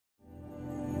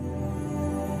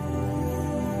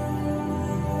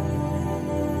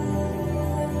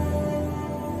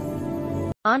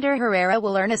Ander Herrera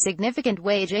will earn a significant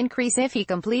wage increase if he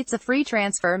completes a free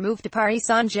transfer move to Paris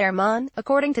Saint-Germain,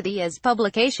 according to the AS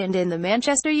publication in the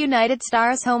Manchester United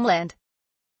star's homeland.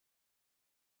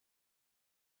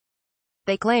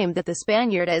 They claimed that the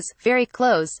Spaniard is very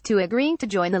close to agreeing to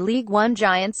join the League One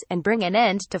giants and bring an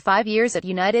end to 5 years at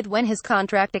United when his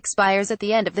contract expires at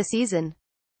the end of the season.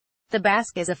 The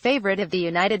Basque is a favorite of the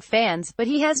United fans, but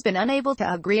he has been unable to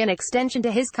agree an extension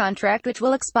to his contract, which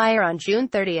will expire on June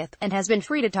 30th, and has been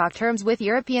free to talk terms with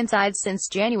European sides since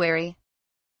January.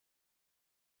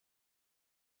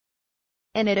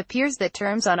 And it appears that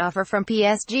terms on offer from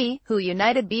PSG, who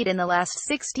United beat in the last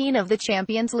 16 of the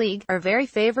Champions League, are very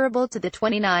favorable to the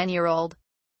 29-year-old.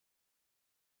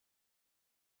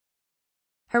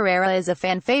 Herrera is a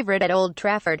fan favorite at Old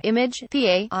Trafford. Image,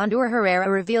 PA. Ander Herrera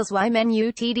reveals why Man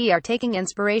Utd are taking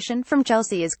inspiration from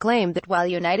Chelsea. Is claimed that while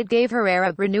United gave Herrera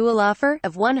a renewal offer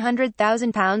of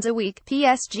 £100,000 a week,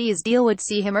 PSG's deal would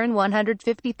see him earn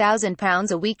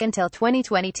 £150,000 a week until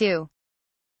 2022.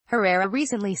 Herrera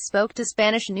recently spoke to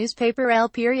Spanish newspaper El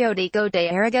Periódico de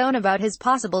Aragón about his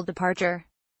possible departure.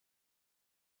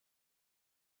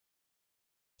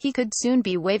 He could soon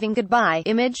be waving goodbye.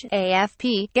 Image,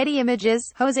 AFP. Getty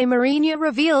Images. Jose Mourinho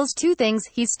reveals 2 things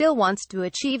he still wants to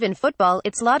achieve in football.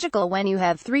 It's logical when you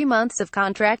have 3 months of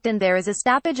contract and there is a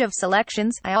stoppage of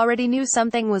selections. I already knew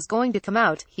something was going to come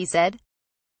out, he said.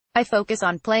 I focus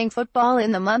on playing football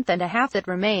in the month and a half that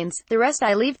remains. The rest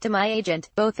I leave to my agent,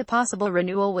 both the possible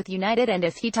renewal with United and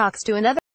if he talks to another